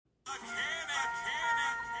You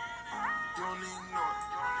don't even know it.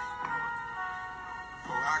 Oh,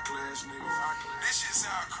 high class niggas. This shit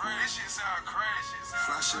sound crazy.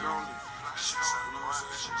 Flash it only. You know what I'm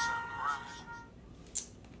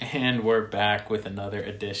saying? And we're back with another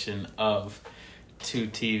edition of Two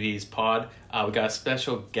TVs Pod. We got a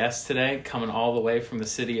special guest today coming all the way from the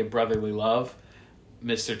city of brotherly love,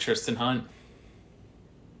 Mr. Tristan Hunt.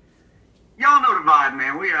 Y'all know the vibe,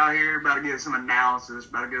 man. We out here about to get some analysis,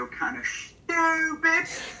 about to go kind of stupid.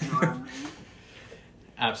 You know what I mean?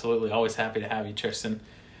 Absolutely. Always happy to have you, Tristan.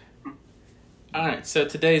 All right, so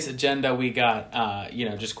today's agenda, we got,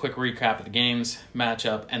 just quick recap of the games,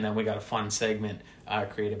 matchup, and then we got a fun segment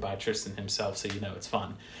created by Tristan himself, so you know it's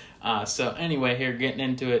fun. So anyway, here, getting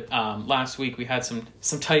into it, last week we had some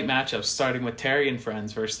tight matchups, starting with Terry and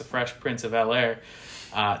Friends versus the Fresh Prince of Bel-Air.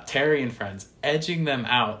 Terry and Friends edging them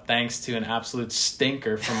out thanks to an absolute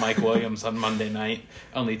stinker from Mike Williams on Monday night.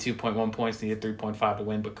 Only 2.1 points, needed 3.5 to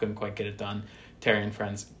win, but couldn't quite get it done. Terry and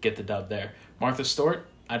Friends get the dub there. Martha Stewart,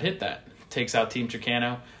 I'd hit that. Takes out Team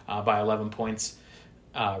Chicano by 11 points.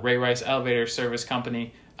 Ray Rice Elevator Service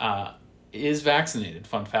Company is vaccinated,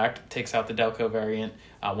 fun fact. Takes out the Delco variant,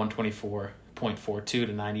 124.42 to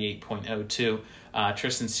 98.02.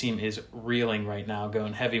 Tristan's team is reeling right now,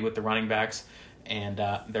 going heavy with the running backs, and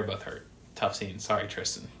they're both hurt. Tough scene. Sorry,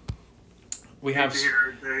 Tristan. We have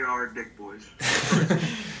They are dick boys.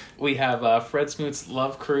 We have Fred Smoot's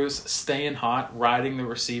Love Cruise staying hot, riding the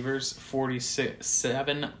receivers,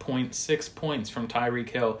 47.6 points from Tyreek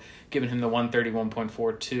Hill, giving him the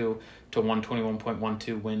 131.42 to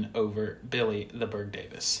 121.12 win over Billy the Berg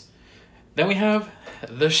Davis. Then we have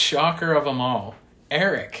the shocker of them all,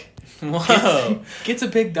 Eric. Whoa. Gets a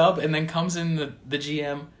big dub and then comes in the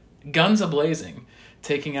GM, guns a-blazing,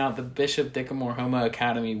 taking out the Bishop Dickamore Homo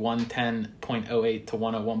Academy 110.08 to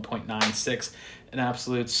 101.96. An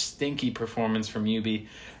absolute stinky performance from UB,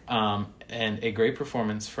 and a great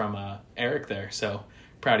performance from Eric there. So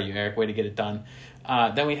proud of you, Eric. Way to get it done.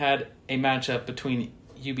 Then we had a matchup between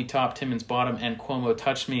UB top, Timmons bottom, and Cuomo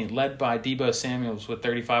Touch Me, led by Debo Samuels with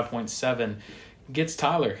 35.7. Gets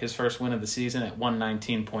Tyler his first win of the season at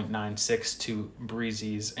 119.96 to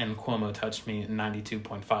Breezy's and Cuomo Touch Me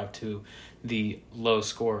 92.52, the low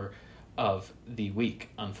score of the week,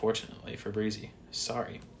 unfortunately, for Breezy.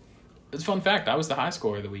 Sorry. It's a fun fact. I was the high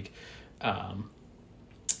scorer of the week.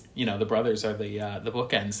 The brothers are the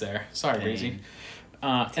bookends there. Sorry, Dang. Breezy.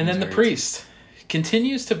 And then the priest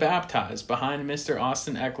continues to baptize behind Mr.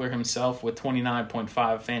 Austin Eckler himself with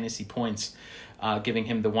 29.5 fantasy points, giving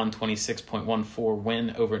him the 126.14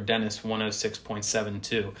 win over Dennis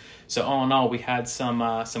 106.72. So all in all, we had some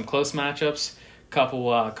close matchups, couple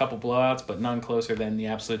blowouts, but none closer than the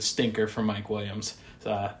absolute stinker from Mike Williams.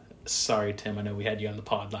 Sorry, Tim. I know we had you on the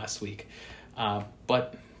pod last week.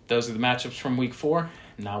 But those are the matchups from week 4.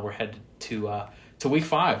 Now we're headed to week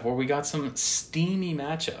 5, where we got some steamy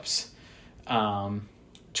matchups.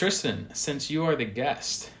 Tristan, since you are the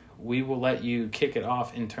guest, we will let you kick it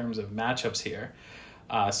off in terms of matchups here.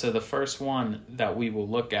 So the first one that we will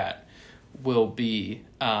look at will be,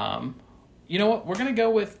 you know what? We're going to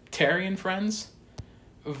go with Terry and Friends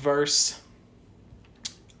versus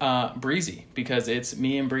Breezy, because it's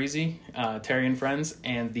me and Breezy, Terry and Friends,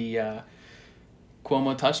 and the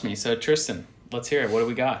Cuomo Touch Me. So Tristan, let's hear it. What do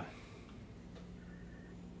we got?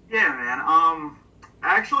 Yeah, man.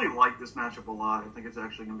 I actually like this matchup a lot. I think it's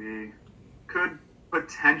actually going to could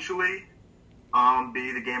potentially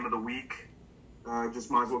be the game of the week. Just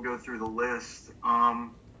might as well go through the list.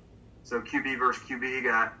 So QB versus QB,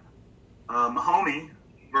 got Mahomie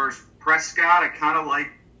versus Prescott. I kind of like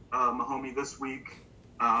Mahomie this week.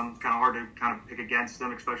 Kind of hard to kind of pick against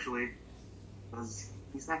him, especially because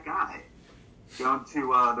he's that guy. Going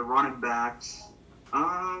to the running backs.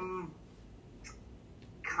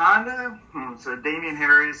 So Damian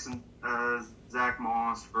Harris and Zach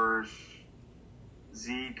Moss versus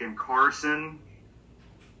Zeke and Carson.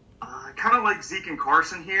 I kind of like Zeke and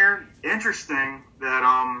Carson here. Interesting that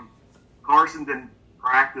Carson didn't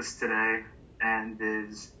practice today and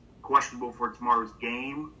is questionable for tomorrow's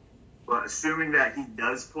game. But assuming that he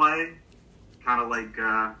does play, kind of like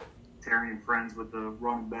Terry and Friends with the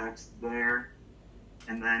running backs there.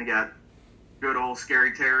 And then you got good old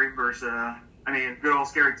Scary Terry versus, good old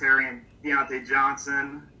Scary Terry and Deontay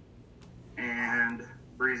Johnson. And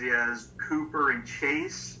Breezy has Cooper and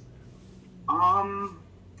Chase. I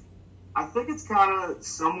think it's kind of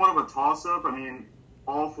somewhat of a toss-up. I mean,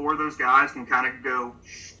 all 4 of those guys can kind of go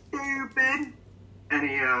stupid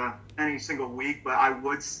any single week, but I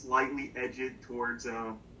would slightly edge it towards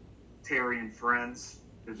Terry and Friends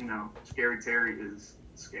because, Scary Terry is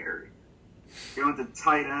scary. Going to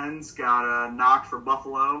tight ends, got Knox for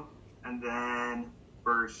Buffalo, and then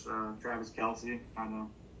versus Travis Kelce. Kind of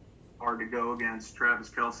hard to go against Travis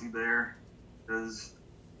Kelce there, because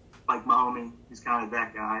like my homie, he's kind of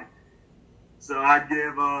that guy. So I'd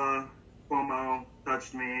give Cuomo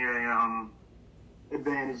touched me a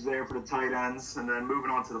advantage there for the tight ends, and then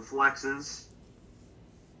moving on to the flexes.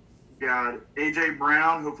 Got AJ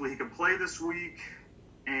Brown. Hopefully he can play this week,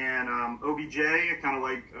 and OBJ. I kind of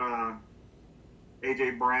like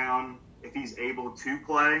AJ Brown if he's able to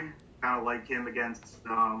play. Kind of like him against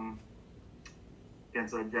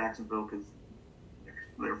Jacksonville, because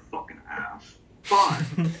they're fucking ass. But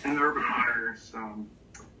and the Urban Myers.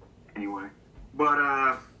 Anyway, but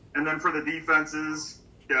and then for the defenses,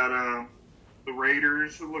 got the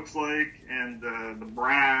Raiders. It looks like, and the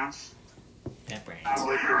Browns. I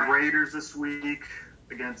like the Raiders this week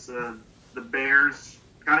against the Bears.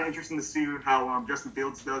 Kind of interesting to see how Justin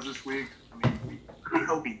Fields does this week. I mean, we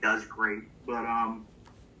hope he does great, but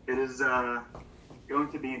it is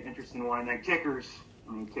going to be an interesting one. And then kickers,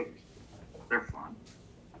 they're fun.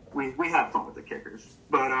 We have fun with the kickers,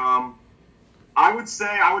 but I would say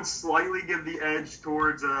I would slightly give the edge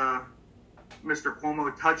towards Mr.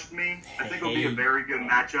 Cuomo touched me. I think it'll be a very good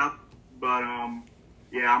matchup, but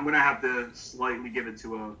yeah, I'm gonna have to slightly give it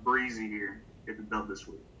to a Breezy here. Get the dub this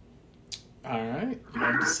week. All right,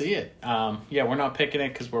 love to see it. Yeah, we're not picking it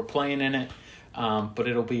because we're playing in it, but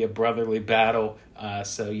it'll be a brotherly battle.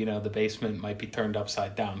 So the basement might be turned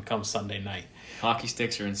upside down come Sunday night. Hockey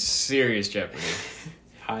sticks are in serious jeopardy.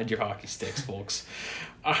 Hide your hockey sticks, folks.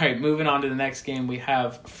 All right, moving on to the next game, we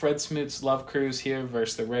have Fred Smoot's Love Cruise here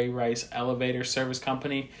versus the Ray Rice Elevator Service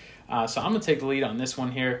Company. So I'm going to take the lead on this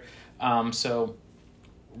one here. So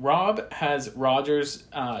Rob has Rogers,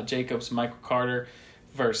 Jacobs, Michael Carter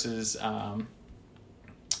versus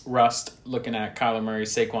Rust looking at Kyler Murray,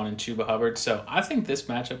 Saquon, and Chuba Hubbard. So I think this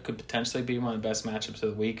matchup could potentially be one of the best matchups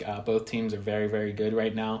of the week. Both teams are very, very good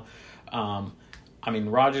right now.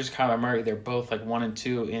 Rogers, Kyler Murray, they're both like 1 and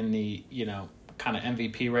 2 in the, kind of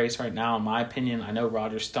MVP race right now, in my opinion. I know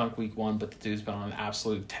Rogers stunk week 1, but the dude's been on an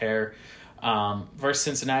absolute tear. Versus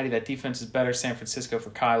Cincinnati, that defense is better. San Francisco for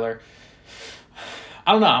Kyler.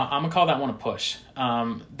 I don't know. I'm going to call that one a push.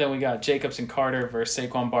 Then we got Jacobs and Carter versus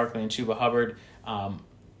Saquon Barkley and Chuba Hubbard.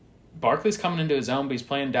 Barkley's coming into his own, but he's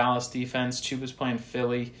playing Dallas defense. Chuba's playing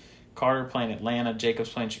Philly. Carter playing Atlanta. Jacobs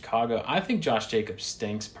playing Chicago. I think Josh Jacobs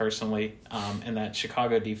stinks personally, and that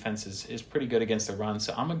Chicago defense is pretty good against the run.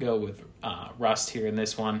 So I'm going to go with Rust here in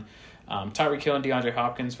this one. Tyreek Hill and DeAndre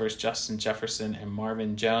Hopkins versus Justin Jefferson and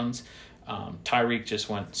Marvin Jones. Tyreek just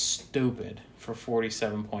went stupid for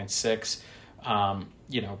 47.6.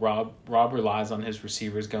 Rob relies on his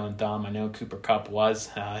receivers going dumb. I know Cooper Kupp was,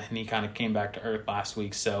 and he kind of came back to earth last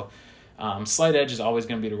week. So slight edge is always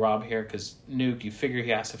going to be to Rob here because Nuke, you figure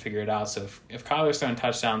he has to figure it out. So if Kyler's throwing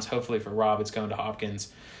touchdowns, hopefully for Rob it's going to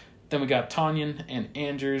Hopkins. Then we got Tonyan and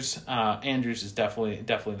Andrews. Andrews is definitely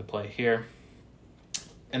the play here.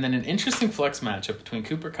 And then an interesting flex matchup between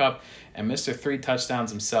Cooper Kupp and Mr. 3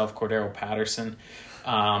 touchdowns himself, Cordero Patterson.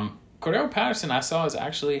 Cordero Patterson, I saw, is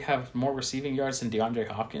actually have more receiving yards than DeAndre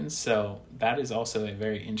Hopkins, so that is also a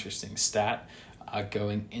very interesting stat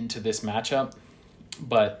going into this matchup.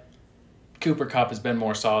 But Cooper Kupp has been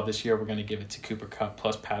more solid this year. We're going to give it to Cooper Kupp,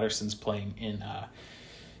 plus Patterson's playing in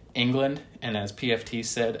England. And as PFT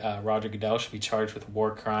said, Roger Goodell should be charged with a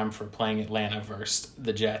war crime for playing Atlanta versus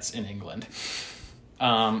the Jets in England.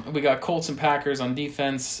 We got Colts and Packers on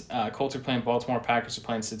defense. Colts are playing Baltimore. Packers are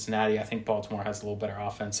playing Cincinnati. I think Baltimore has a little better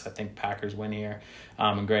offense. I think Packers win here.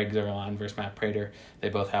 And Greg Zuerlein versus Matt Prater. They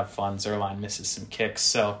both have fun. Zuerlein misses some kicks.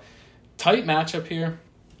 So, tight matchup here.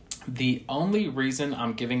 The only reason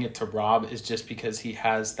I'm giving it to Rob is just because he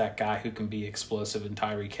has that guy who can be explosive in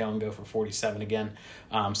Tyreek Hill and go for 47 again.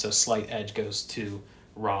 So, slight edge goes to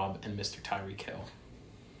Rob and Mr. Tyreek Hill.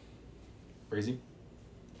 Breezy?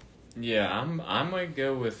 Yeah, I might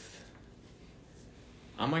go with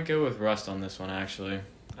Rust on this one, actually.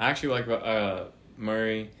 I actually like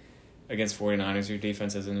Murray against 49ers. Your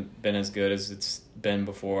defense hasn't been as good as it's been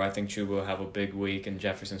before. I think Chuba will have a big week, and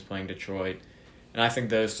Jefferson's playing Detroit. And I think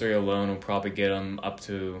those 3 alone will probably get him up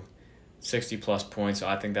to 60-plus points, so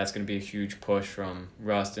I think that's going to be a huge push from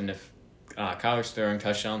Rust. And if Kyler's throwing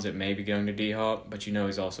touchdowns, it may be going to D-Hop, but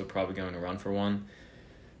he's also probably going to run for one.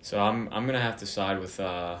 So I'm going to have to side with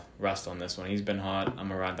Rust on this one. He's been hot. I'm going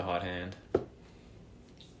to ride the hot hand.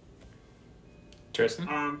 Tristan?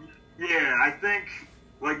 Yeah, I think,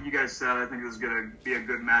 like you guys said, I think this is going to be a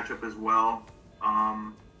good matchup as well.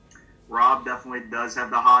 Rob definitely does have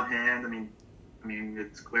the hot hand. I mean,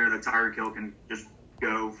 it's clear that Tyreek Hill can just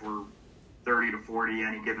go for 30 to 40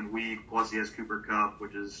 any given week. Plus he has Cooper Kupp,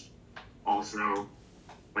 which is also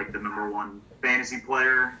like the number one fantasy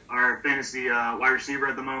player or fantasy wide receiver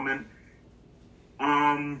at the moment.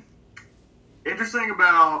 Interesting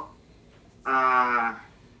about a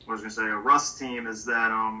Russ team is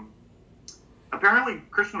that apparently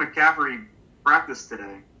Christian McCaffrey practiced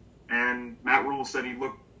today, and Matt Rule said he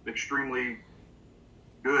looked extremely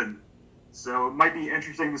good. So it might be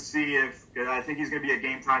interesting to see if I think he's going to be a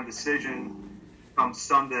game time decision come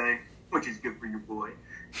Sunday, which is good for your boy.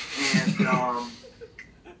 And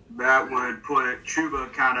that would put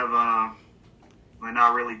Chuba kind of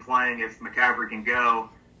not really playing if McCaffrey can go.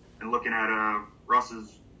 And looking at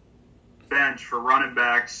Russ's bench for running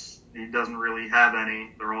backs, he doesn't really have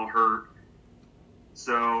any. They're all hurt.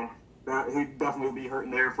 So he'd definitely be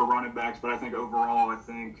hurting there for running backs. But I think overall, I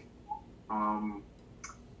think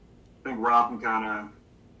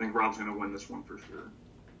Rob's going to win this one for sure.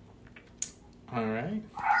 All right.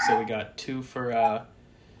 So we got two for Rob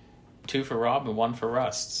and one for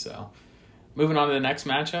Rust. So moving on to the next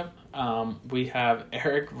matchup, we have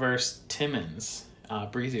Eric versus Timmons.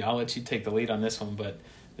 Breezy, I'll let you take the lead on this one, but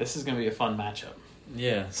this is going to be a fun matchup.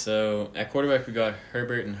 Yeah, so at quarterback we got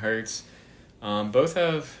Herbert and Hurts. Both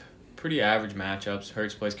have pretty average matchups.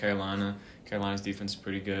 Hurts plays Carolina. Carolina's defense is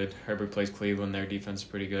pretty good. Herbert plays Cleveland. Their defense is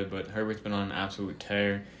pretty good, but Herbert's been on an absolute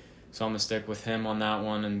tear. So I'm going to stick with him on that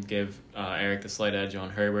one and give Eric the slight edge on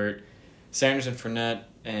Herbert. Sanders and Fournette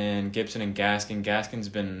and Gibson and Gaskin. Gaskin's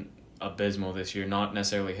been abysmal this year. Not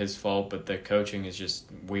necessarily his fault, but their coaching is just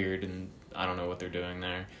weird, and I don't know what they're doing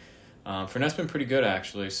there. Fournette's been pretty good,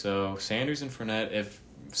 actually. So Sanders and Fournette, if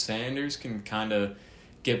Sanders can kind of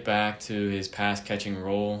get back to his pass-catching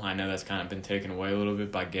role, I know that's kind of been taken away a little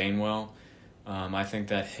bit by Gainwell. I think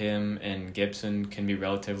that him and Gibson can be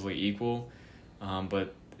relatively equal.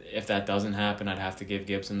 But if that doesn't happen, I'd have to give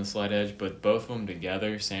Gibson the slight edge. But both of them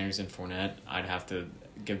together, Sanders and Fournette, I'd have to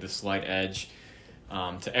give the slight edge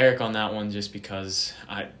to Eric on that one just because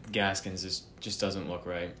Gaskins just doesn't look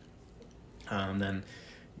right. Then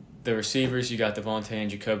the receivers, you got Devontae and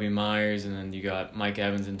Jacoby Myers, and then you got Mike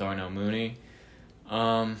Evans and Darnell Mooney.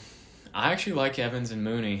 I actually like Evans and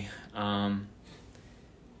Mooney.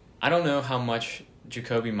 I don't know how much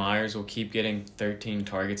Jacoby Myers will keep getting 13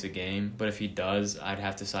 targets a game, but if he does, I'd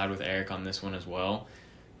have to side with Eric on this one as well.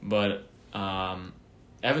 But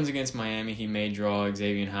Evans against Miami, he may draw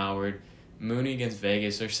Xavier Howard. Mooney against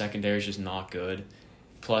Vegas, their secondary is just not good.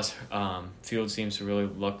 Plus, Fields seems to really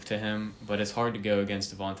look to him, but it's hard to go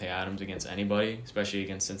against Devontae Adams against anybody, especially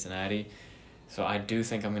against Cincinnati. So I do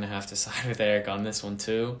think I'm going to have to side with Eric on this one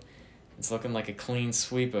too. It's looking like a clean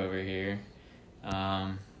sweep over here.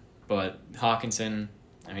 But Hawkinson,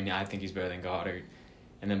 I think he's better than Goddard.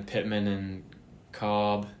 And then Pittman and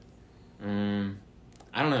Cobb.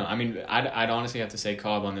 I don't know. I'd honestly have to say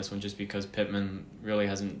Cobb on this one just because Pittman really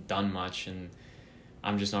hasn't done much, and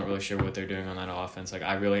I'm just not really sure what they're doing on that offense.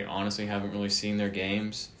 I really honestly haven't really seen their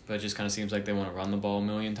games, but it just kind of seems like they want to run the ball a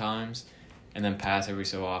million times and then pass every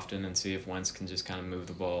so often and see if Wentz can just kind of move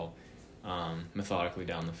the ball methodically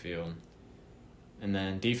down the field. And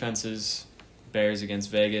then defenses, Bears against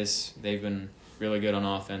Vegas, they've been really good on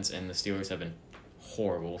offense, and the Steelers have been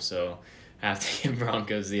horrible, so I have to give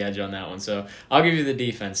Broncos the edge on that one. So I'll give you the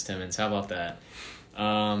defense, Timmons. How about that?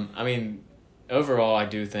 Overall, I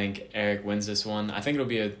do think Eric wins this one. I think it'll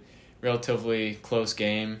be a relatively close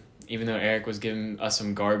game, even though Eric was giving us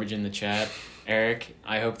some garbage in the chat. Eric,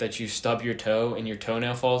 I hope that you stub your toe and your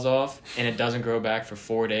toenail falls off and it doesn't grow back for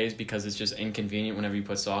 4 days because it's just inconvenient whenever you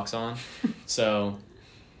put socks on. So,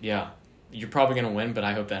 yeah, you're probably going to win, but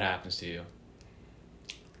I hope that happens to you.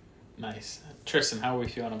 Nice. Tristan, how are we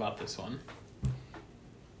feeling about this one?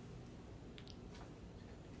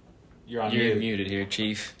 You're mute. Muted here,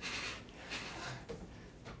 Chief.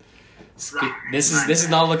 This is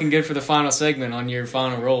not looking good for the final segment on your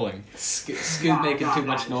final rolling. Scoot making too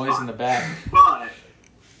much noise in the back. But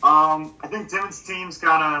I think Timmons' team's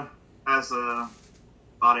kind of has a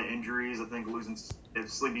lot of injuries. I think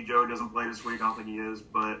if Sleepy Joe doesn't play this week, I don't think he is.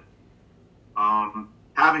 But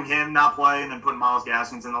having him not play and then putting Myles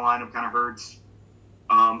Gaskins in the lineup kind of hurts.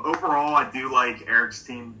 Overall, I do like Eric's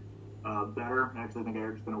team better. I actually think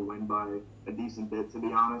Eric's going to win by a decent bit, to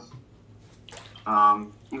be honest.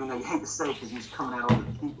 Even though you hate to say it because he's coming at all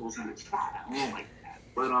the peoples in the chat. I don't like that.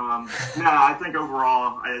 But, I think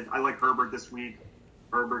overall, I like Herbert this week.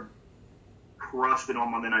 Herbert crushed it on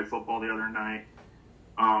Monday Night Football the other night.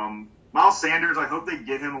 Miles Sanders, I hope they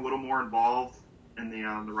get him a little more involved in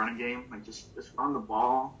the running game. Just run the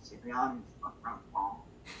ball. Sirianni, run the ball.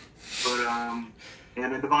 But,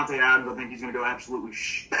 and then Devontae Adams, I think he's going to go absolutely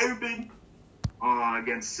stupid.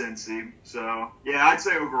 against Cincy. So, yeah, I'd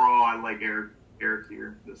say overall I like Eric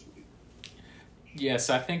here this week. Yes,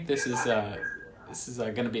 I think this is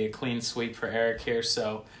going to be a clean sweep for Eric here.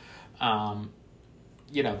 So, the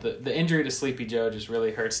injury to Sleepy Joe just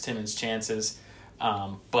really hurts Timmons' chances.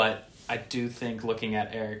 But I do think looking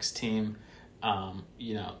at Eric's team,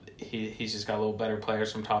 he's just got a little better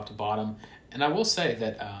players from top to bottom. And I will say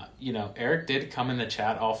that, Eric did come in the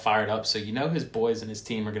chat all fired up. So, his boys and his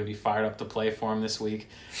team are going to be fired up to play for him this week.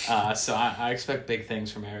 So I expect big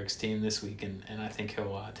things from Eric's team this week. And I think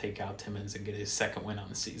he'll take out Timmons and get his second win on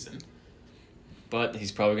the season. But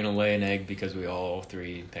he's probably going to lay an egg because we all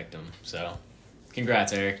three picked him. So,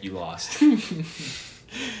 congrats, Eric. You lost.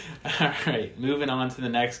 All right, moving on to the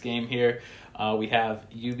next game here. We have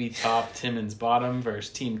UB top, Timmons bottom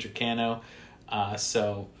versus Team Dracano.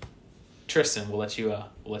 So, Tristan, we'll let you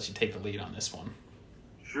take the lead on this one.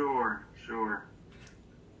 Sure.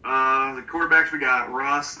 The quarterbacks we got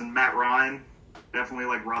Russ and Matt Ryan. Definitely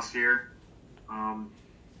like Russ here.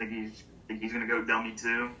 Think he's gonna go dummy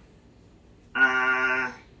too.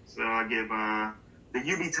 So I give the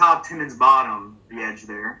UB top, Timmons bottom the edge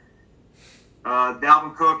there.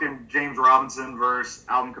 Dalvin Cook and James Robinson versus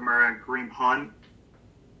Alvin Kamara and Kareem Hunt.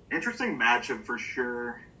 Interesting matchup for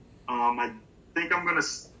sure. I think I'm going to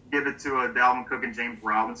give it to Dalvin Cook and James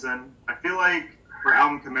Robinson. I feel like for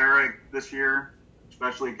Alvin Kamara this year,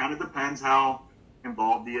 especially, it kind of depends how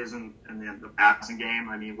involved he is in the passing game.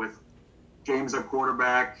 I mean, with James at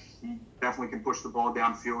quarterback, he definitely can push the ball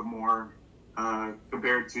downfield more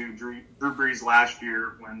compared to Drew Brees last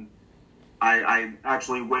year when I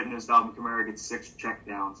actually witnessed Alvin Kamara get 6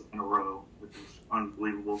 checkdowns in a row, which is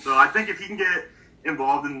unbelievable. So I think if he can get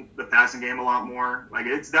involved in the passing game a lot more, like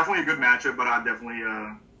it's definitely a good matchup, but I'd definitely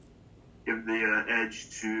give the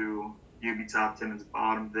edge to UB top, Timmons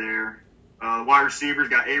bottom there. The wide receivers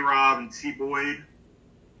got A-Rob and T. Boyd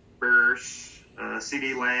versus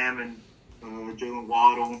C.D. Lamb and Jalen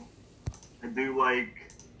Waddle. I do like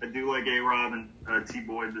A-Rob and T.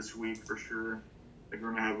 Boyd this week for sure. I think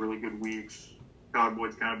we're going to have really good weeks. Tyler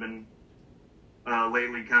Boyd's kind of been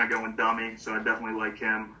lately kind of going dummy, so I definitely like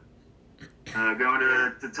him. Going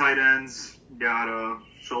to tight ends, got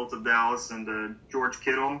Schultz of Dallas and George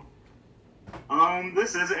Kittle.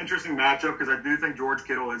 This is an interesting matchup because I do think George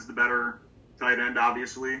Kittle is the better tight end,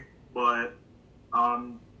 obviously, but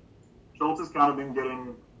Schultz has kind of been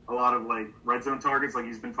getting a lot of red zone targets,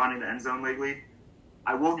 he's been finding the end zone lately.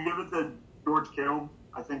 I will give it to George Kittle.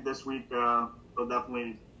 I think this week they'll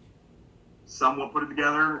definitely somewhat put it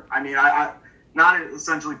together. I mean, I not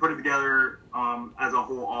essentially put it together as a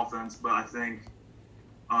whole offense, but I think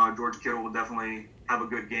George Kittle will definitely have a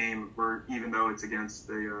good game, even though it's against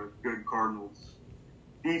the good Cardinals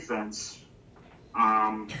defense.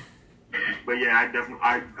 But yeah,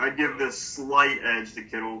 I give this slight edge to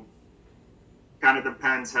Kittle. Kind of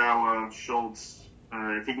depends how Schultz,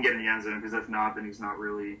 if he can get in the end zone, because if not, then there's not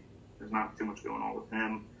too much going on with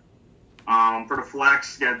him. For the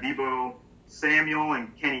flex, you got Deebo Samuel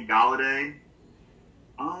and Kenny Golladay.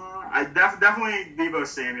 Definitely Deebo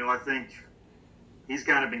Samuel. I think he's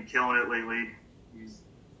kind of been killing it lately. He's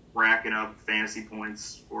racking up fantasy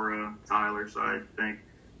points for Tyler, so I think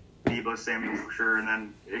Deebo Samuel for sure. And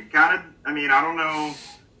then it kind of, I don't know.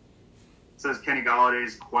 It says Kenny Golladay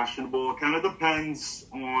is questionable. It kind of depends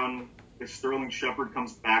on if Sterling Shepard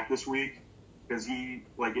comes back this week, because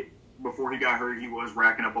before he got hurt, he was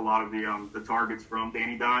racking up a lot of the targets from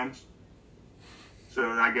Danny Dimes. So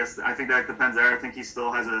I think that depends there. I think he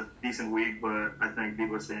still has a decent week, but I think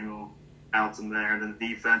Deebo Samuel outs him there. And then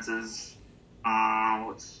defenses,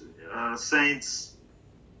 Saints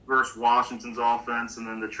versus Washington's offense, and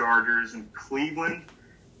then the Chargers and Cleveland.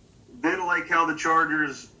 Did like how the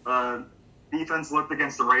Chargers defense looked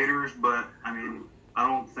against the Raiders, but I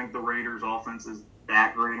don't think the Raiders offense is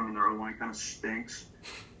that great. Their O-line kind of stinks.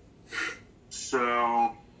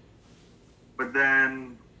 So, but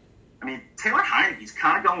then, Taylor Heineke's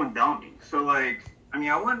kind of going dummy. So, I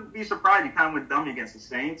wouldn't be surprised he kind of went dummy against the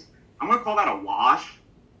Saints. I'm going to call that a wash.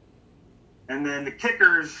 And then the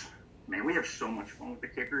kickers, we have so much fun with the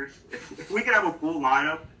kickers. If we could have a full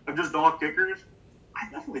lineup of just all kickers, I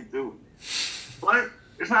definitely do. But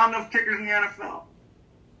there's not enough kickers in the NFL.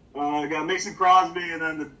 Got Mason Crosby and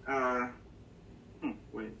then the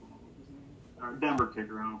Denver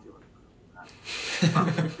kicker. I don't feel like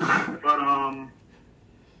that.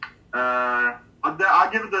 But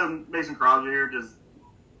I'll give it to Mason Crosby here just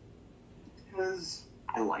because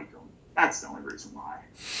I like him. That's the only reason why.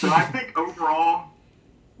 So I think overall,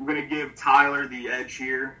 I'm going to give Tyler the edge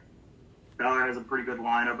here. Tyler has a pretty good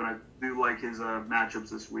lineup, and I do like his matchups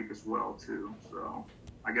this week as well, too. So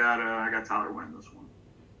I got Tyler winning this one.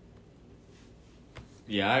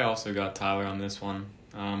 Yeah, I also got Tyler on this one.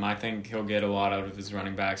 I think he'll get a lot out of his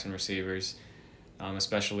running backs and receivers,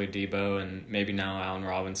 especially Debo and maybe now Allen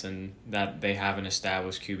Robinson, that they have an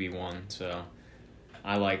established QB1. So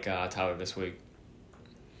I like Tyler this week.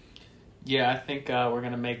 Yeah, I think we're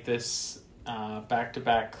going to make this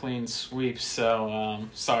back-to-back clean sweeps. So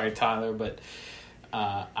sorry, Tyler, but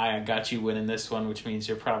I got you winning this one, which means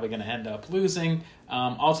you're probably going to end up losing.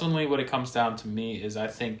 Ultimately, what it comes down to me is I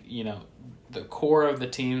think, the core of the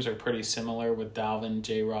teams are pretty similar with Dalvin,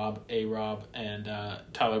 J-Rob, A-Rob, and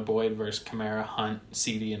Tyler Boyd versus Kamara, Hunt,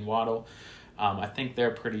 CD, and Waddle. I think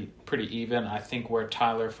they're pretty even. I think where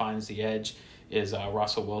Tyler finds the edge is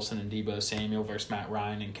Russell Wilson and Deebo Samuel versus Matt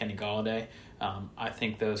Ryan and Kenny Galladay. I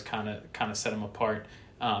think those kind of set them apart.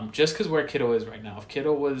 Just because where Kittle is right now. If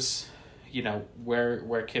Kittle was,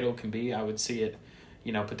 where Kittle can be, I would see it,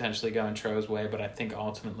 potentially going Tro's way. But I think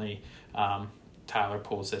ultimately Tyler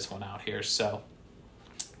pulls this one out here. So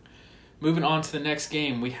moving on to the next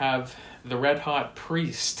game, we have the Red Hot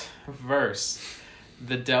Priest versus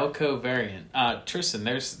the Delco variant. Tristan,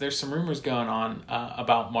 there's some rumors going on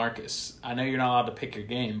about Marcus. I know you're not allowed to pick your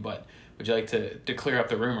game, but would you like to clear up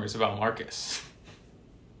the rumors about Marcus?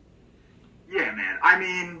 Yeah, man. I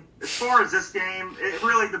mean, as far as this game, it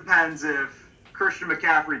really depends if Christian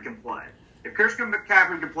McCaffrey can play. If Christian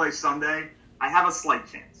McCaffrey can play Sunday, I have a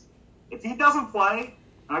slight chance. If he doesn't play,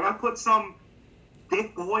 and I got to put some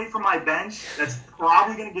big boy from my bench that's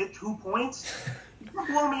probably going to get 2 points, he's going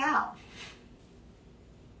to blow me out.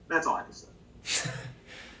 That's all I have to say.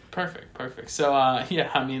 Perfect. So,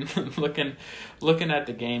 I mean, looking at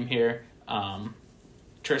the game here,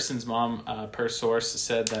 Tristan's mom, per source,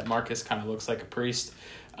 said that Marcus kind of looks like a priest.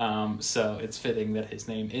 So it's fitting that his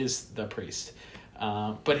name is the Priest.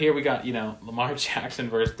 But here we got, Lamar Jackson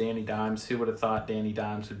versus Danny Dimes. Who would have thought Danny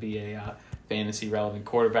Dimes would be a fantasy relevant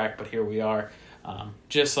quarterback? But here we are.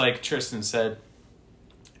 Just like Tristan said,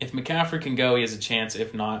 if McCaffrey can go, he has a chance.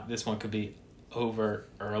 If not, this one could be over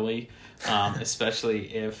early,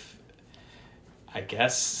 especially if, I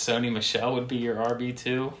guess, Sony Michel would be your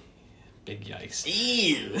RB2. Big yikes.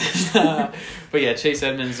 Ew. But yeah, Chase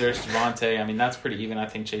Edmonds versus Devontae. I mean, that's pretty even. I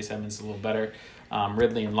think Chase Edmonds is a little better.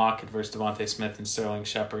 Ridley and Lockett versus Devontae Smith and Sterling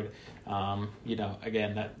Shepard.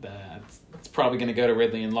 Again, that's probably going to go to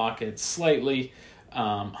Ridley and Lockett slightly.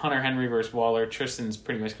 Hunter Henry versus Waller. Tristan's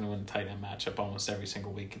pretty much going to win the tight end matchup almost every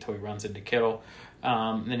single week until he runs into Kittle.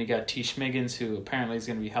 Then you got T. Schmiggins, who apparently is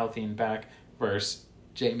going to be healthy and back, versus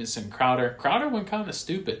Jamison Crowder. Crowder went kind of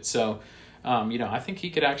stupid, so I think he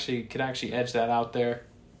could actually edge that out there.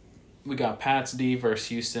 We got Pats D versus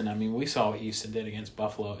Houston. I mean, we saw what Houston did against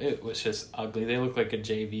Buffalo. It was just ugly. They look like a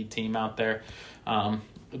JV team out there.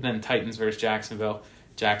 Then Titans versus Jacksonville.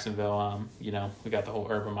 We got the whole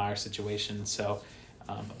Urban Meyer situation. So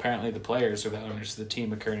apparently the players are the owners of the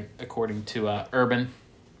team, according to Urban.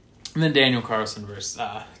 And then Daniel Carlson versus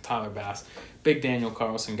Tyler Bass. Big Daniel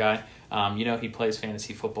Carlson guy. He plays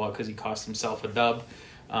fantasy football because he cost himself a dub.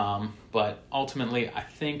 But ultimately, I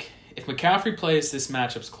think if McCaffrey plays, this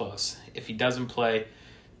matchup's close. If he doesn't play,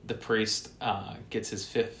 the Priest gets his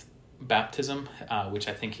fifth baptism, which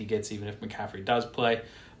I think he gets even if McCaffrey does play.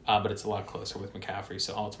 But it's a lot closer with McCaffrey.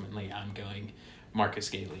 So ultimately, I'm going Marcus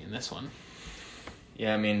Gailey in this one.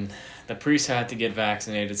 Yeah, I mean, the Priest had to get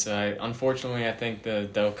vaccinated. So unfortunately, I think the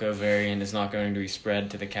Delco variant is not going to be spread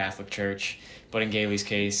to the Catholic Church. But in Gailey's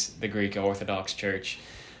case, the Greek Orthodox Church.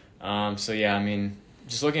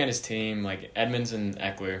 Just looking at his team, like Edmonds and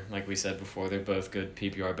Eckler, like we said before, they're both good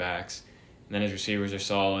PPR backs. And then his receivers are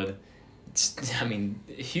solid.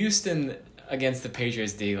 Houston against the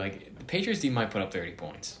Patriots D, the Patriots D might put up 30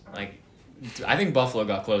 points. I think Buffalo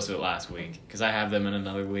got close to it last week because I have them in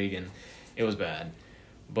another league and it was bad.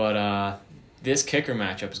 But this kicker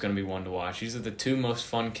matchup is going to be one to watch. These are the two most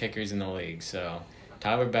fun kickers in the league. So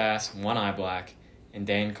Tyler Bass, one eye black, and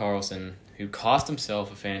Dan Carlson, who cost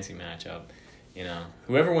himself a fantasy matchup.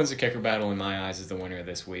 Whoever wins the kicker battle in my eyes is the winner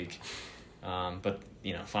this week. But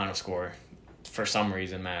final score for some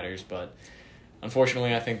reason matters. But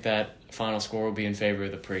unfortunately, I think that final score will be in favor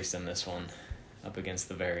of the Priest in this one, up against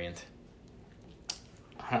the variant.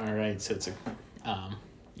 All right, so it's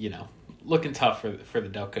looking tough for the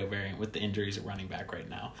Delco variant with the injuries at running back right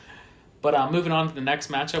now. But moving on to the next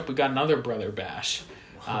matchup, we got another brother bash.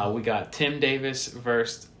 We got Tim Davis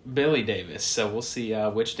versus Billy Davis. So we'll see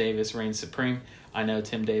which Davis reigns supreme. I know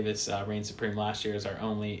Tim Davis reigned supreme last year as our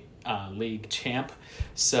only league champ.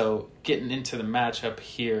 So getting into the matchup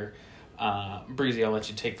here, Breezy, I'll let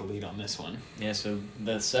you take the lead on this one. Yeah, so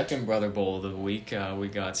the second Brother Bowl of the week, we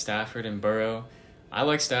got Stafford and Burrow I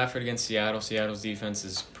like Stafford against Seattle. Seattle's defense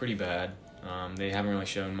is pretty bad. They haven't really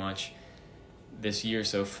shown much this year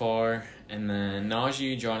so far. And then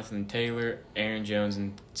Najee, Jonathan Taylor, Aaron Jones,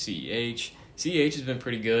 and CEH. CEH has been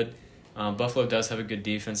pretty good. Buffalo does have a good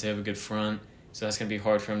defense. They have a good front. So that's going to be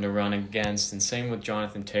hard for him to run against. And same with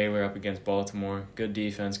Jonathan Taylor up against Baltimore. Good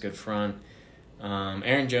defense, good front.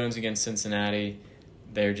 Aaron Jones against Cincinnati.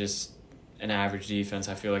 They're just an average defense.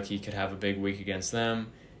 I feel like he could have a big week against them.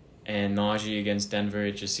 And Najee against Denver,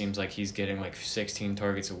 it just seems like he's getting like 16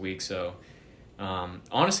 targets a week. So,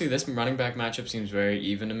 honestly, this running back matchup seems very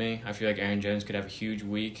even to me. I feel like Aaron Jones could have a huge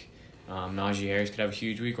week. Najee Harris could have a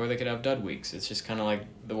huge week, or they could have dud weeks. It's just kind of like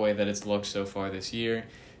the way that it's looked so far this year.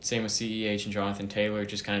 Same with CEH and Jonathan Taylor. It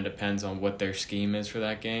just kind of depends on what their scheme is for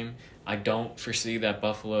that game. I don't foresee that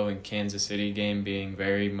Buffalo and Kansas City game being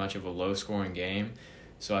very much of a low-scoring game.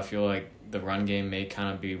 So I feel like the run game may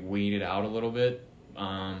kind of be weeded out a little bit.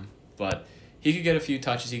 But he could get a few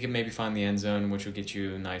touches. He could maybe find the end zone, which would get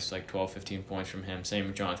you a nice 12, 15 points from him. Same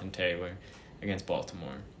with Jonathan Taylor against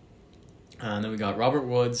Baltimore. And then we got Robert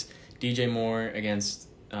Woods, DJ Moore against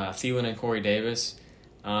Thielen and Corey Davis.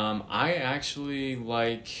 I actually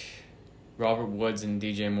like Robert Woods and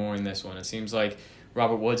DJ Moore in this one. It seems like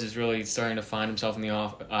Robert Woods is really starting to find himself in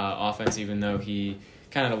the offense, even though he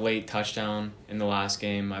kind of a late touchdown in the last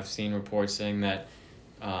game. I've seen reports saying that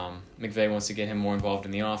McVay wants to get him more involved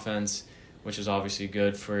in the offense, which is obviously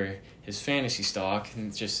good for his fantasy stock,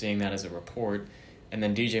 and just seeing that as a report. And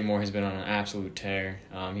then DJ Moore has been on an absolute tear.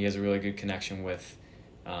 He has a really good connection with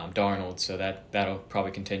Darnold, so that'll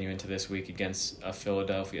probably continue into this week against a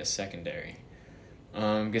Philadelphia secondary.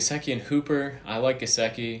 Gesicki and Hooper, I like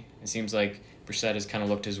Gesicki. It seems like Brissett has kind of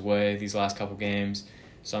looked his way these last couple games,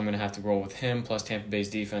 so I'm going to have to roll with him, plus Tampa Bay's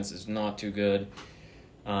defense is not too good.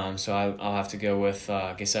 So I'll have to go with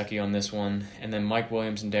Gesicki on this one. And then Mike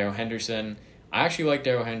Williams and Darrell Henderson. I actually like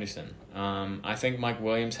Darrell Henderson. I think Mike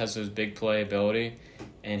Williams has those big play ability,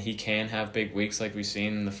 and he can have big weeks like we've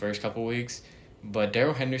seen in the first couple weeks. But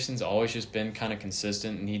Darrell Henderson's always just been kind of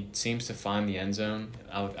consistent, and he seems to find the end zone.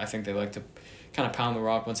 I think they like to kind of pound the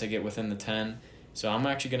rock once they get within the 10. So I'm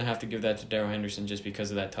actually going to have to give that to Darrell Henderson just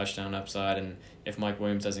because of that touchdown upside. And if Mike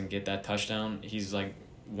Williams doesn't get that touchdown, he's like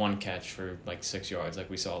one catch for 6 yards like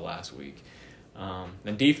we saw last week.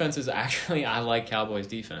 And defenses, actually, I like Cowboys'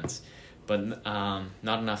 defense, but not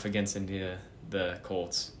enough against the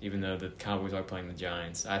Colts, even though the Cowboys are playing the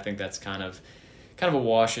Giants. I think that's kind of a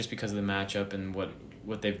wash just because of the matchup and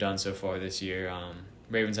what they've done so far this year.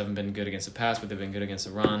 Ravens haven't been good against the pass, but they've been good against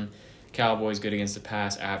the run. Cowboys good against the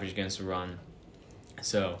pass, average against the run.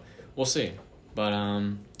 So we'll see. But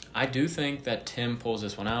I do think that Tim pulls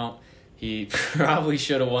this one out. He probably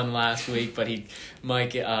should have won last week, but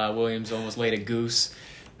Mike Williams almost laid a goose.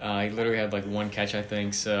 He literally had one catch, I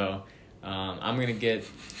think. So I'm going to get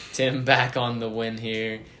Tim back on the win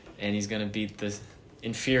here, and he's going to beat the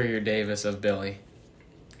inferior Davis of Billy.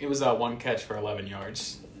 It was one catch for 11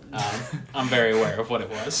 yards. I'm very aware of what it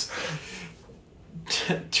was.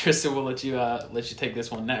 Tristan, we'll let you take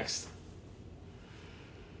this one next.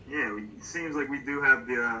 Yeah, it seems like we do have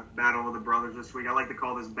the Battle of the Brothers this week. I like to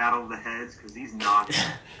call this Battle of the Heads because these knocks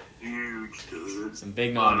huge, dude. Some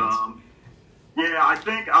big moments. Yeah, I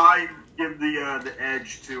think I give the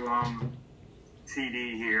edge to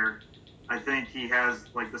TD here. I think he has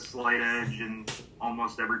the slight edge in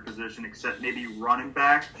almost every position except maybe running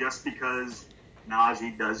back, just because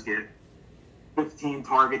Najee does get 15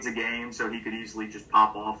 targets a game, so he could easily just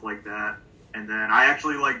pop off like that. And then I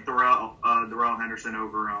actually like Darrell Henderson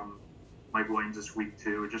over Mike Williams this week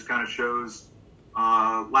too. It just kind of shows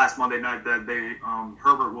last Monday night that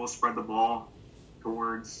Herbert will spread the ball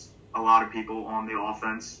towards a lot of people on the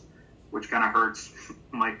offense, which kind of hurts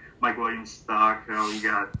Mike Williams' stock. He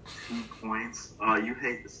got 2 points. You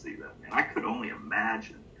hate to see that, man. I could only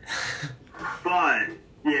imagine. But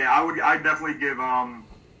yeah, I'd definitely give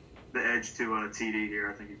the edge to TD here.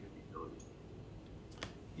 I think he's going to be good.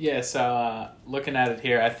 Yeah, so looking at it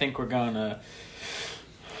here, I think we're going to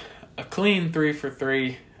a clean 3 for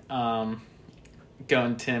 3.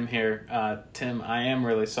 Going Tim here. Tim, I am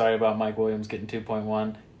really sorry about Mike Williams getting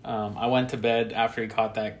 2.1. I went to bed after he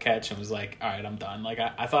caught that catch and was like, all right, I'm done.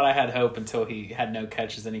 I thought I had hope until he had no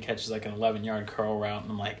catches. Then he catches an 11-yard curl route,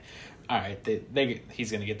 and I'm like, all right, he's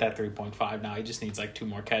going to get that 3.5 now. He just needs 2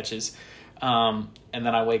 more catches. And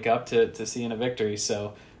then I wake up to seeing a victory.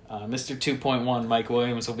 So Mr. 2.1 Mike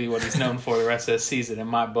Williams will be what he's known for the rest of the season in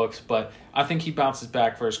my books. But I think he bounces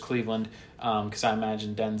back versus Cleveland because I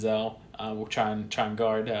imagine Denzel will try and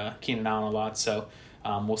guard Keenan Allen a lot. So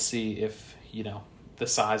we'll see if the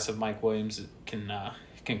size of Mike Williams can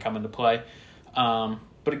come into play.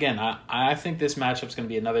 But again, I think this matchup's going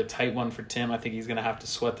to be another tight one for Tim. I think he's going to have to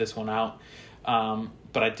sweat this one out.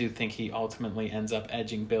 But I do think he ultimately ends up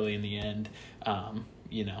edging Billy in the end.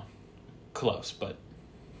 Close, but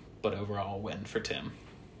overall win for Tim.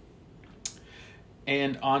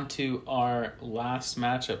 And on to our last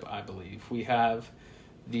matchup, I believe. We have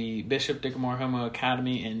the Bishop Sycamore Homo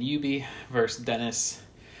Academy and UB versus Dennis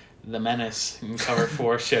the Menace in Cover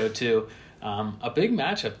 4 Show 2. A big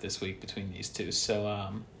matchup this week between these two. So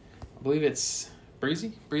I believe it's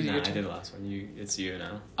Breezy. Breezy, no, your I turn? did the last one. It's you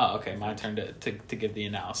now. Oh, okay. My turn to give the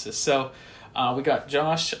analysis. So we got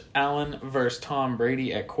Josh Allen versus Tom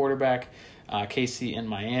Brady at quarterback. KC in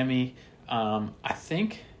Miami. I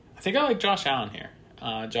think I like Josh Allen here.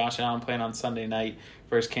 Josh Allen playing on Sunday night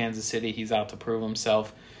versus Kansas City. He's out to prove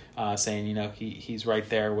himself, saying he's right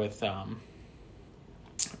there with Pat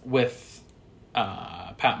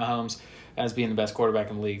Mahomes as being the best quarterback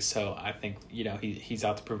in the league. So I think he's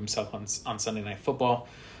out to prove himself on Sunday Night Football.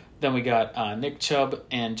 Then we got Nick Chubb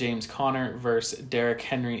and James Conner versus Derrick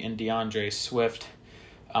Henry and DeAndre Swift.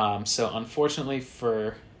 So unfortunately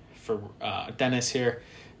for Dennis here,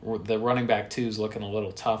 the running back 2 is looking a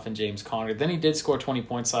little tough in James Conner. Then he did score 20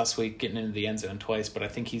 points last week, getting into the end zone twice, but I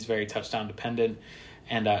think he's very touchdown dependent.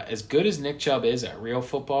 And as good as Nick Chubb is at real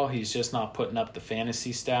football, he's just not putting up the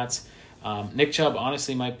fantasy stats. Nick Chubb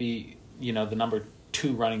honestly might be, the number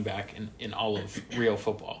 2 running back in all of real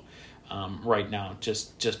football right now,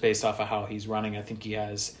 just based off of how he's running. I think he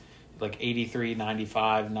has like 83,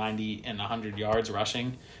 95, 90, and 100 yards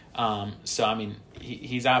rushing. So, I mean,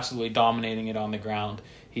 he's absolutely dominating it on the ground.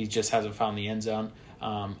 He just hasn't found the end zone.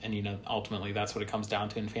 And, ultimately that's what it comes down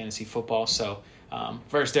to in fantasy football. So,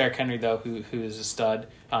 versus Derrick Henry, though, who is a stud,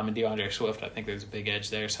 and DeAndre Swift, I think there's a big edge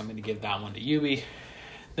there. So I'm going to give that one to Yubi.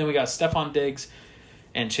 Then we got Stephon Diggs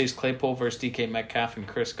and Chase Claypool versus DK Metcalf and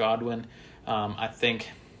Chris Godwin. I think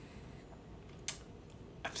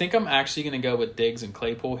I'm actually going to go with Diggs and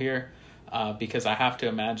Claypool here because I have to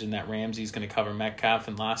imagine that Ramsey's going to cover Metcalf,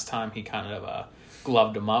 and last time he kind of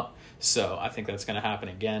gloved him up. So I think that's going to happen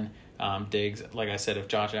again. Diggs, like I said, if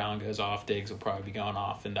Josh Allen goes off, Diggs will probably be going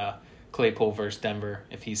off. And Claypool versus Denver,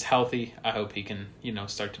 if he's healthy, I hope he can,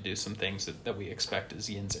 start to do some things that we expect as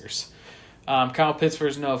Yinzers. Kyle Pitts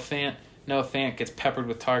versus Noah Fant. Noah Fant gets peppered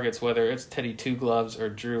with targets, whether it's Teddy Two Gloves or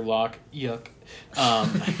Drew Lock. Yuck.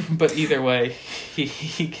 But either way,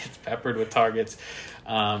 he gets peppered with targets.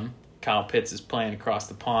 Kyle Pitts is playing across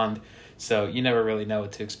the pond, so you never really know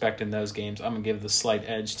what to expect in those games. I'm going to give the slight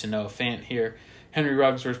edge to Noah Fant here. Henry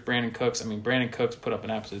Ruggs versus Brandon Cooks. I mean, Brandon Cooks put up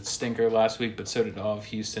an absolute stinker last week, but so did all of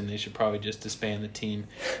Houston. They should probably just disband the team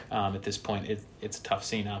at this point. It's a tough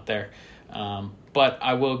scene out there. But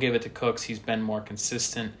I will give it to Cooks. He's been more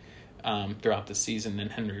consistent throughout the season than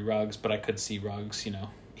Henry Ruggs, but I could see Ruggs,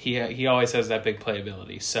 he always has that big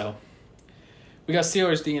playability. So we got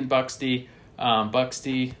Steelers D and Bucks D. Bucks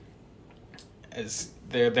D,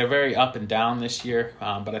 they're very up and down this year,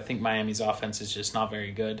 but I think Miami's offense is just not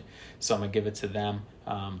very good, so I'm gonna give it to them,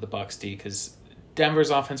 the Bucks D, because Denver's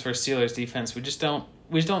offense versus Steelers defense, we just don't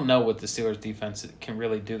know what the Steelers defense can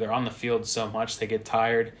really do. They're on the field so much, they get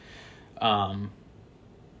tired.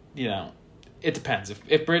 It depends.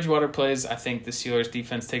 If Bridgewater plays, I think the Steelers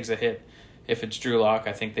defense takes a hit. If it's Drew Lock,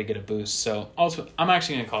 I think they get a boost. So also, I'm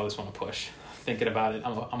actually going to call this one a push. Thinking about it,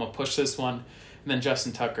 I'm going to push this one. And then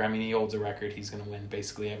Justin Tucker, I mean, he holds a record. He's going to win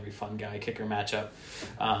basically every fun guy kicker matchup.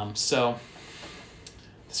 So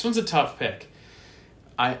this one's a tough pick.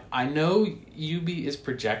 I know UB is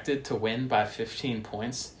projected to win by 15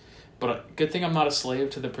 points, but good thing I'm not a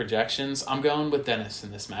slave to the projections. I'm going with Dennis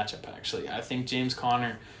in this matchup, actually. I think James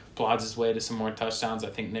Conner plods his way to some more touchdowns. I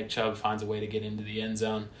think Nick Chubb finds a way to get into the end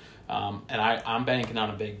zone. And I'm banking on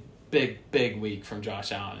a big week from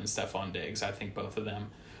Josh Allen and Stephon Diggs. I think both of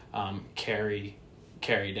them carry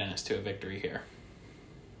Dennis to a victory here.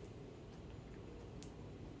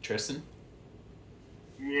 Tristan?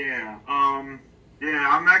 Yeah. I'm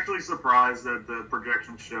actually surprised that the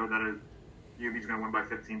projections show that UB's going to win by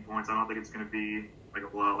 15 points. I don't think it's going to be like a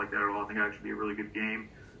blowout like that at all. I think it'll actually be a really good game.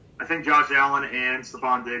 I think Josh Allen and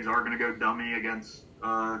Stephon Diggs are going to go dummy against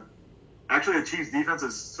actually the Chiefs defense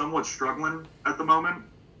is somewhat struggling at the moment.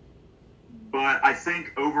 But I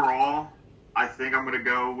think overall, I'm going to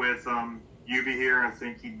go with UB here. I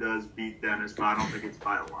think he does beat Dennis, but I don't think it's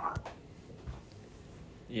by a lot.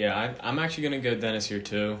 Yeah, I'm actually going to go Dennis here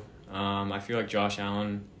too. I feel like Josh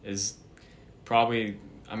Allen is probably,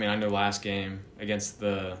 I know last game against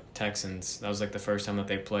the Texans, that was like the first time that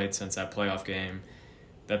they played since that playoff game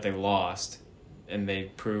that they lost, and they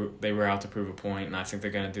were out to prove a point, and I think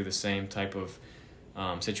they're going to do the same type of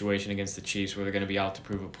situation against the Chiefs where they're going to be out to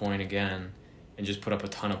prove a point again and just put up a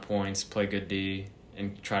ton of points, play good D,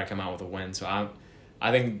 and try to come out with a win. So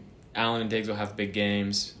I think Allen and Diggs will have big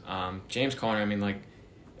games. James Conner, I mean, like,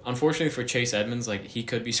 unfortunately for Chase Edmonds, like, he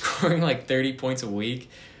could be scoring like 30 points a week,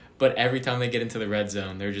 but every time they get into the red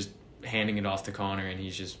zone, they're just handing it off to Conner, and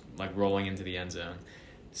he's just like rolling into the end zone.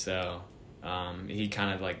 So he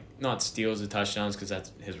kind of like not steals the touchdowns because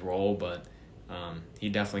that's his role, but he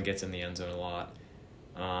definitely gets in the end zone a lot.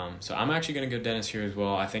 So I'm actually going to go Dennis here as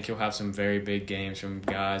well. I think he'll have some very big games from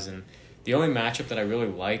guys, and the only matchup that I really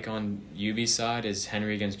like on UB's side is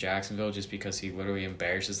Henry against Jacksonville, just because he literally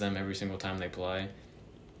embarrasses them every single time they play.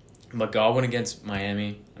 But Godwin against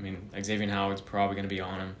Miami, I mean, Xavier Howard's probably going to be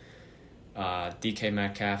on him. DK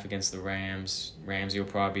Metcalf against the Rams. Ramsey will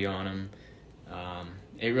probably be on him.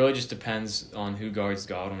 It really just depends on who guards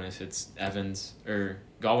Godwin, if it's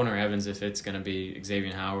Godwin or Evans, if it's going to be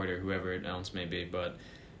Xavier Howard or whoever else may be. But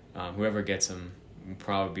whoever gets him will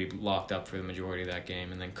probably be locked up for the majority of that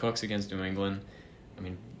game. And then Cooks against New England. I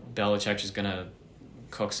mean, Belichick is going to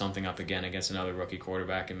cook something up again against another rookie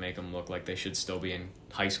quarterback and make them look like they should still be in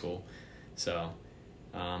high school. So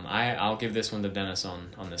I'll give this one to Dennis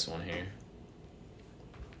on this one here.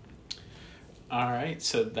 All right,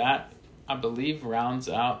 so that, I believe, rounds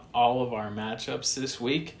out all of our matchups this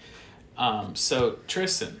week. So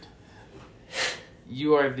Tristan,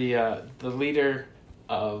 you are the leader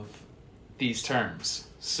of these terms.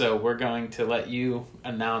 So we're going to let you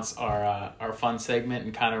announce our fun segment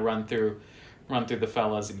and kind of run through the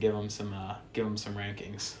fellas and give them some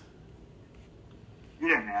rankings.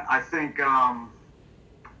 Yeah, man. I think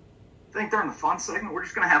during the fun segment we're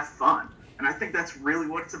just gonna have fun, and I think that's really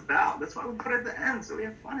what it's about. That's why we put it at the end, so we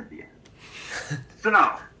have fun at the end. So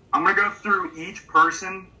I'm gonna go through each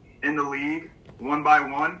person in the league one by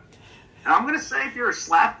one, and I'm gonna say if you're a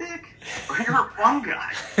slapdick or you're a fun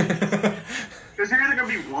guy, because you're either gonna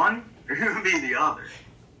be one or you're gonna be the other.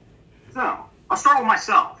 So I'll start with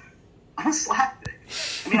myself. I'm a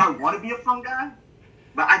slapdick. I mean, I want to be a fun guy,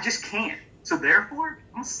 but I just can't. So therefore,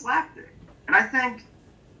 I'm a slapdick. And I think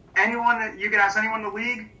you can ask anyone in the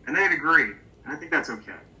league, and they'd agree. And I think that's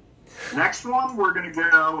okay. Next one, we're gonna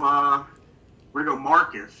go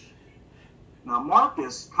Marcus. Now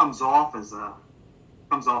Marcus comes off as a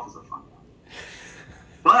fun guy,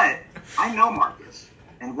 but I know Marcus,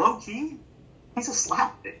 and low key, he's a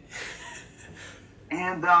slapdick.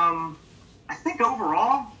 And I think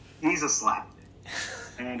overall, he's a slapdick.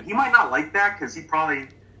 And he might not like that because he probably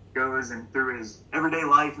goes and through his everyday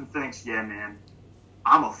life and thinks, yeah, man,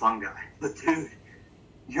 I'm a fun guy. But dude,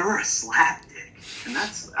 you're a slapdick. And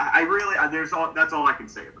that's all I can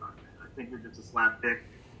say about it. I think you're just a slapdick.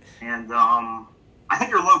 And I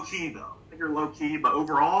think you're low key though. I think you're low key, but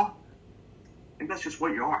overall, I think that's just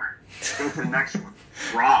what you are. Let's go to the next one.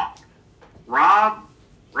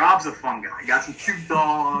 Rob's a fun guy. He got some cute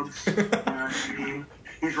dogs. You know what I mean?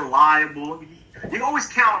 He's reliable. You can always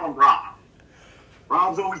count on Rob.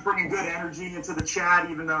 Rob's always bringing good energy into the chat,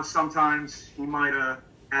 even though sometimes he might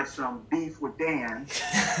have some beef with Dan.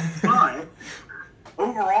 But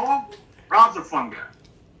overall, Rob's a fun guy.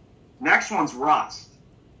 Next one's Russ.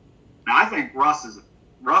 Now, I think Russ is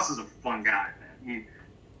a fun guy, man.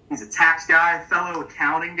 He's a tax guy, fellow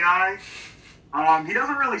accounting guy. He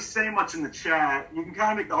doesn't really say much in the chat. You can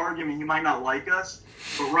kind of make the argument he might not like us.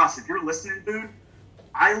 But Russ, if you're listening, dude,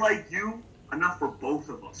 I like you enough for both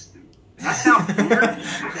of us, dude. That sounds weird,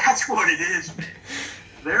 but that's what it is, man.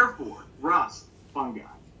 Therefore, Russ, fun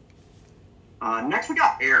guy. Next, we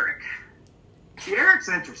got Eric. See, Eric's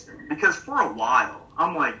interesting because for a while,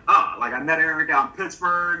 I'm like, I met Eric out in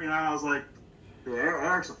Pittsburgh, I was like, yeah,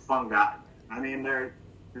 Eric's a fun guy. I mean, there's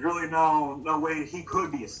really no way he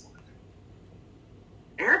could be a slut.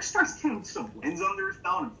 Eric starts getting some wins under his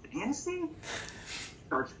belt in fantasy.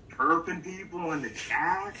 Starts chirping people in the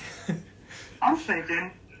chat. I'm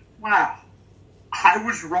thinking, wow, I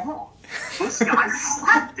was wrong. This guy's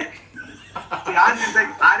slapdick. See,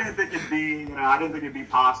 I didn't think it'd be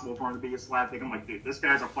possible for him to be a slapdick. I'm like, dude, this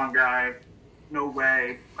guy's a fun guy. No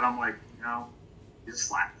way. But I'm like, he's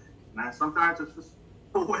a slapdick. And sometimes it's just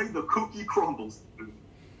the way the cookie crumbles, dude.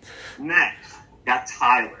 Next, got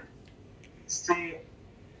Tyler. See,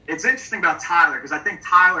 it's interesting about Tyler because I think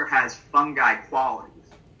Tyler has fun guy qualities.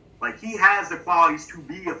 Like, he has the qualities to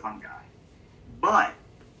be a fun guy. But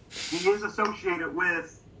he is associated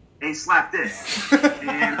with a slapdick.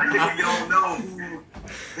 And I think we all know who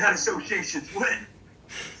that association's with.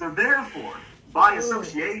 So therefore, by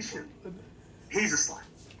association, he's a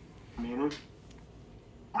slapdick. I mean,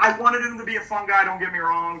 I wanted him to be a fun guy, don't get me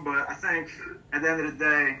wrong, but I think at the end of the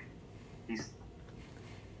day, he's...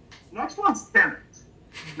 Next one's Timmons.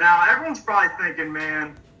 Now, everyone's probably thinking,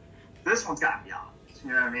 man, this one's got to be obvious.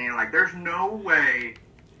 You know what I mean? Like, there's no way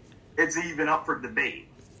it's even up for debate.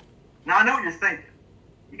 Now, I know what you're thinking.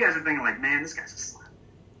 You guys are thinking, like, man, this guy's a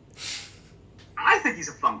slut. I think he's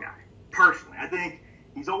a fun guy, personally. I think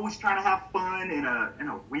he's always trying to have fun in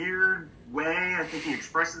a weird way. I think he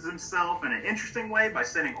expresses himself in an interesting way by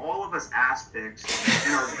sending all of us ass pics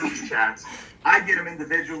in our group chats. I get him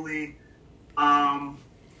individually.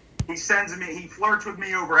 He flirts with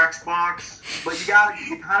me over Xbox, but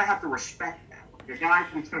you kind of have to respect that. Like, a guy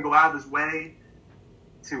who's going to go out of his way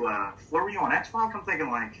to flirt with you on Xbox, I'm thinking,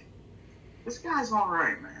 like, this guy's all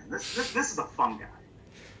right, man. This is a fun guy.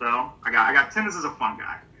 So I got Timmons as a fun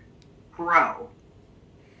guy. Pro.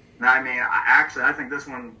 Now, I mean, I think this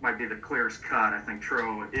one might be the clearest cut. I think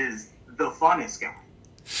Tro is the funnest guy.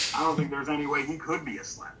 I don't think there's any way he could be a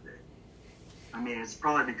slapdick. I mean, it's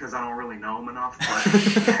probably because I don't really know him enough, but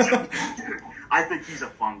I think he's a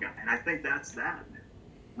fun guy, and I think that's that, man.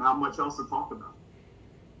 Not much else to talk about.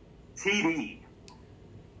 TD.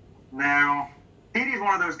 Now, TD's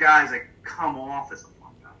one of those guys that come off as a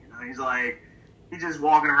fun guy. You know, he's just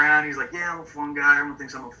walking around. He's like, yeah, I'm a fun guy. Everyone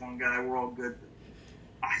thinks I'm a fun guy. We're all good.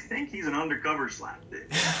 I think he's an undercover slapdick.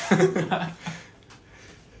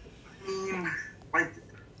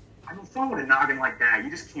 I mean, fun with a noggin like that, you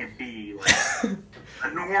just can't be like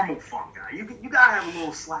a normal fun guy. You gotta have a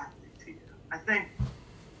little slapdick to you. I think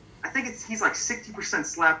he's like 60%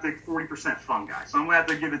 slapdick, 40% fun guy. So I'm gonna have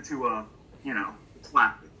to give it to a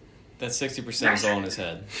slapdick. That 60% is all in his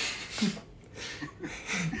head.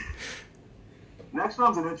 Next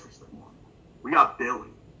one's an interesting one. We got Billy.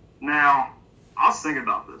 Now, I was thinking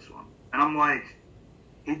about this one, and I'm like,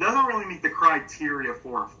 he doesn't really meet the criteria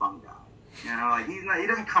for a fun guy. You know, like he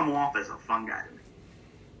doesn't come off as a fun guy to me.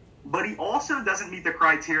 But he also doesn't meet the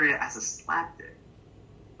criteria as a slapdick.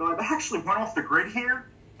 So I've actually went off the grid here,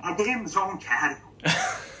 and I gave him his own category.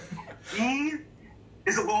 He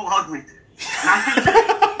is a little ugly dude. And I think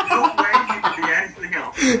there's no way he could be anything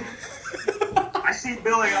else. I see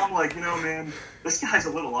Billy, and I'm like, man, this guy's a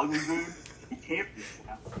little ugly dude. He can't be a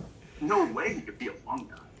slapdick. No way he could be a fun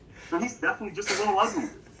guy. So he's definitely just a little ugly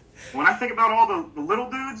dude. When I think about all the little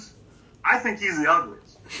dudes, I think he's the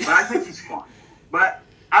ugliest. But I think he's fun. But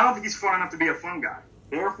I don't think he's fun enough to be a fun guy.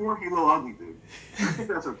 Therefore, he's a little ugly dude. I think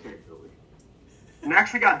that's okay, Billy.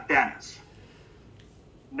 Next, we got Dennis.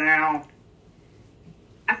 Now,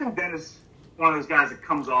 I think Dennis is one of those guys that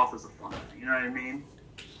comes off as a fun guy. You know what I mean?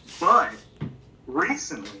 But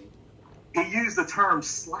recently, he used the term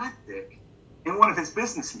slapdick in one of his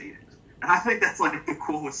business meetings. And I think that's like the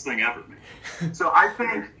coolest thing ever, man. So I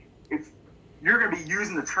think if you're going to be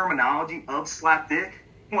using the terminology of slapdick,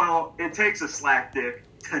 well, it takes a slapdick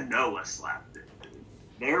to know a slapdick.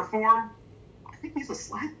 Therefore, I think he's a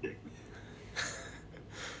slapdick.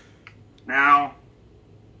 Now,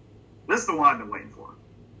 this is the one I've been waiting for.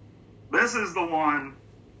 This is the one,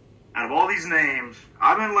 out of all these names,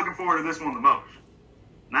 I've been looking forward to this one the most.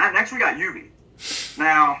 Now, next we got Yubi.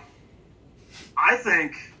 Now, I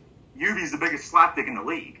think Yubi's the biggest slapdick in the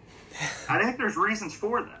league. I think there's reasons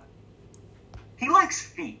for that. He likes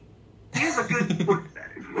feet. He has a good foot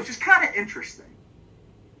fetish, which is kind of interesting.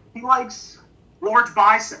 He likes large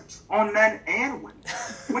biceps on men and women,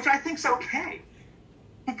 which I think's okay.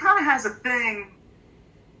 He kind of has a thing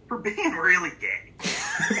for being really gay.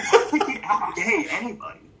 I think he'd out-gay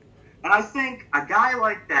anybody. And I think a guy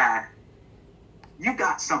like that, you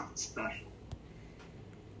got something special.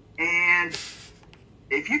 And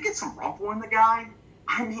if you get some rumple in the guy,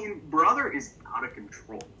 I mean, brother is out of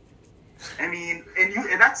control. I mean,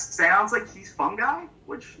 and that sounds like he's fun guy,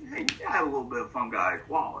 which, hey, you have a little bit of fun guy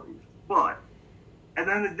quality. But at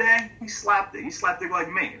the end of the day, he slapped it. He slapped it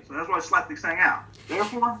like me. So that's why slapdicks hang out.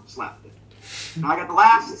 Therefore, slapped it. Now I got the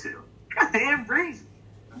last two. Goddamn breezy.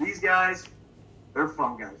 These guys, they're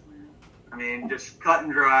fun guys, man. I mean, just cut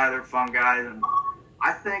and dry, they're fun guys. And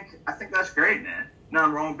I think that's great, man.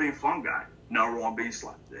 Nothing wrong with being a fun guy. Nothing wrong with being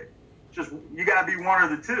slapdick. Just, you gotta be one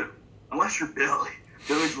of the two. Unless you're Billy.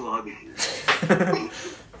 Billy's a little ugly.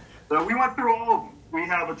 So we went through all of them. We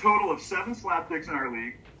have a total of 7 slapdicks in our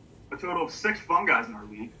league, a total of 6 fun guys in our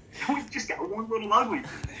league, and we just got one little ugly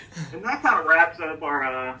dude. And that kind of wraps up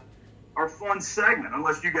our fun segment.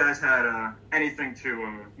 Unless you guys had anything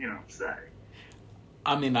to say.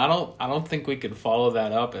 I mean, I don't think we could follow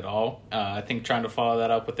that up at all. I think trying to follow that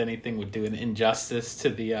up with anything would do an injustice to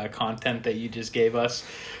the content that you just gave us.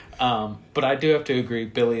 But I do have to agree,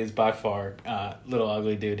 Billy is by far little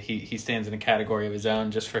ugly dude. He stands in a category of his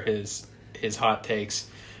own just for his hot takes.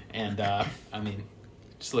 And, I mean,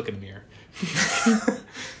 just look in the mirror.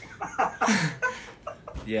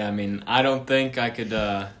 Yeah, I mean, I don't think I could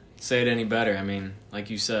say it any better. I mean, like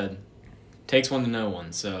you said, Takes one to know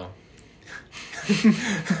one, so.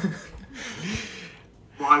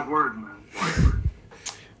 Wide word, man. Wide word.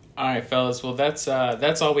 All right, fellas. Well, that's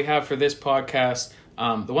all we have for this podcast.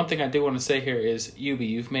 The one thing I do want to say here is, Yubi,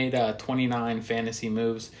 you've made 29 fantasy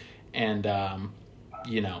moves, and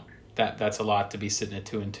that's a lot to be sitting at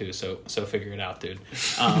 2-2. So figure it out, dude.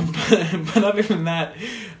 But other than that,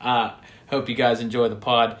 hope you guys enjoy the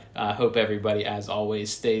pod. Hope everybody, as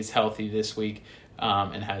always, stays healthy this week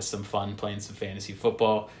and has some fun playing some fantasy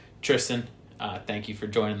football. Tristan, thank you for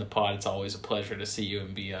joining the pod. It's always a pleasure to see you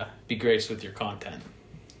and be graced with your content.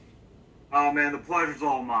 Oh, man, the pleasure's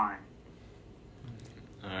all mine.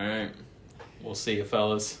 All right. We'll see you,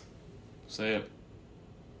 fellas. See ya.